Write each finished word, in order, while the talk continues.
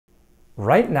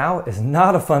Right now is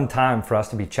not a fun time for us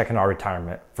to be checking our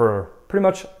retirement for pretty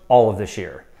much all of this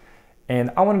year.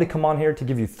 And I wanted to come on here to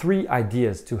give you 3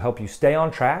 ideas to help you stay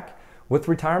on track with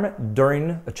retirement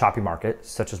during a choppy market,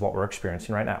 such as what we're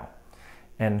experiencing right now.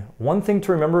 And one thing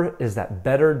to remember is that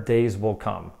better days will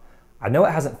come. I know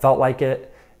it hasn't felt like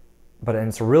it, but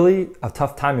it's really a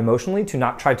tough time emotionally to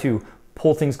not try to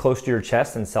pull things close to your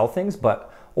chest and sell things.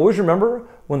 But always remember,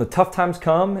 when the tough times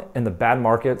come and the bad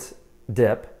markets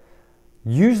dip,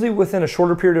 usually within a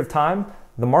shorter period of time,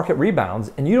 the market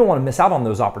rebounds and you don't want to miss out on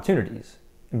those opportunities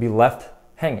and be left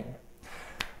hanging.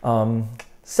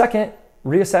 Second,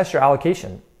 reassess your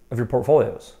allocation of your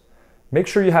portfolios. Make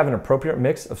sure you have an appropriate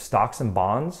mix of stocks and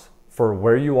bonds for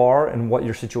where you are and what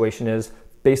your situation is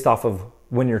based off of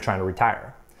when you're trying to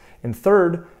retire. And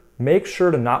third, make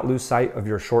sure to not lose sight of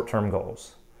your short-term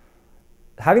goals.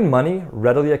 Having money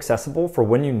readily accessible for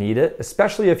when you need it,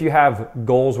 especially if you have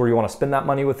goals where you want to spend that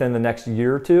money within the next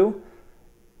year or two,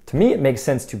 to me, it makes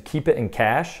sense to keep it in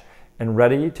cash and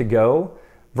ready to go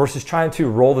versus trying to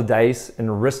roll the dice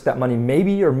and risk that money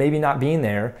maybe or maybe not being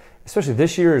there. Especially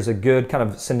this year is a good kind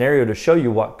of scenario to show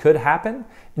you what could happen.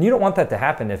 And you don't want that to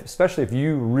happen, especially if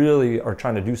you really are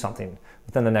trying to do something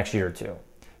within the next year or two.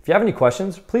 If you have any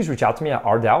questions, please reach out to me at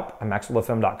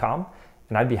rdoup@maxwellfm.com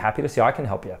and I'd be happy to see how I can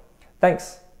help you.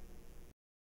 Thanks.